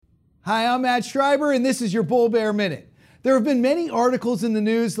Hi, I'm Matt Schreiber, and this is your Bull Bear Minute. There have been many articles in the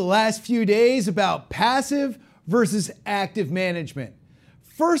news the last few days about passive versus active management.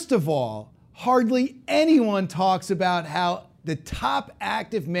 First of all, hardly anyone talks about how the top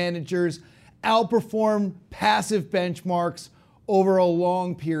active managers outperform passive benchmarks over a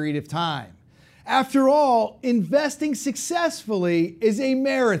long period of time. After all, investing successfully is a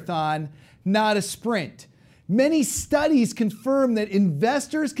marathon, not a sprint. Many studies confirm that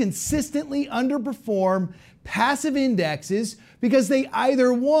investors consistently underperform passive indexes because they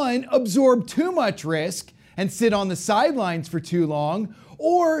either, one, absorb too much risk and sit on the sidelines for too long,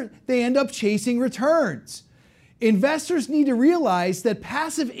 or they end up chasing returns. Investors need to realize that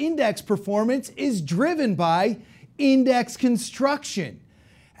passive index performance is driven by index construction.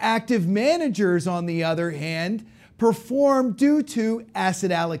 Active managers, on the other hand, perform due to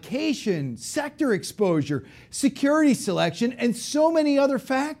asset allocation, sector exposure, security selection, and so many other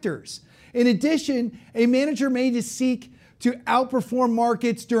factors. In addition, a manager may seek to outperform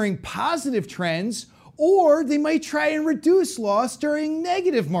markets during positive trends, or they might try and reduce loss during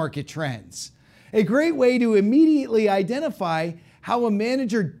negative market trends. A great way to immediately identify how a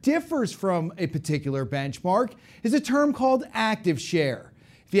manager differs from a particular benchmark is a term called active share.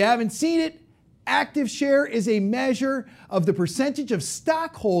 If you haven't seen it, active share is a measure of the percentage of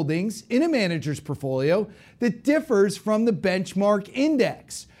stock holdings in a manager's portfolio that differs from the benchmark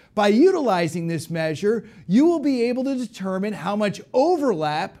index. By utilizing this measure, you will be able to determine how much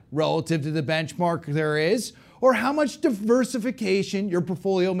overlap relative to the benchmark there is, or how much diversification your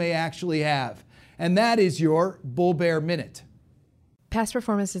portfolio may actually have. And that is your Bull Bear Minute. Past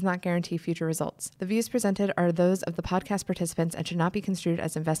performance does not guarantee future results. The views presented are those of the podcast participants and should not be construed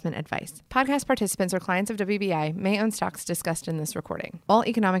as investment advice. Podcast participants or clients of WBI may own stocks discussed in this recording. All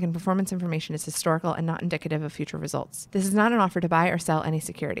economic and performance information is historical and not indicative of future results. This is not an offer to buy or sell any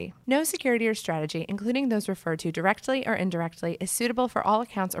security. No security or strategy, including those referred to directly or indirectly, is suitable for all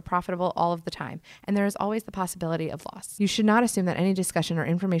accounts or profitable all of the time, and there is always the possibility of loss. You should not assume that any discussion or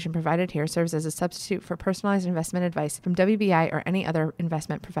information provided here serves as a substitute for personalized investment advice from WBI or any other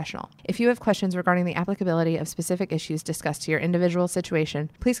investment professional. If you have questions regarding the applicability of specific issues discussed to your individual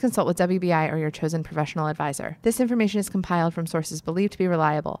situation, please consult with WBI or your chosen professional advisor. This information is compiled from sources believed to be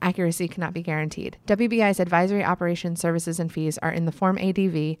reliable. Accuracy cannot be guaranteed. WBI's advisory operations, services, and fees are in the Form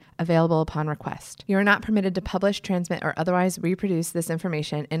ADV, available upon request. You are not permitted to publish, transmit, or otherwise reproduce this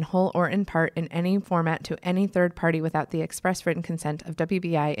information in whole or in part in any format to any third party without the express written consent of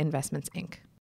WBI Investments, Inc.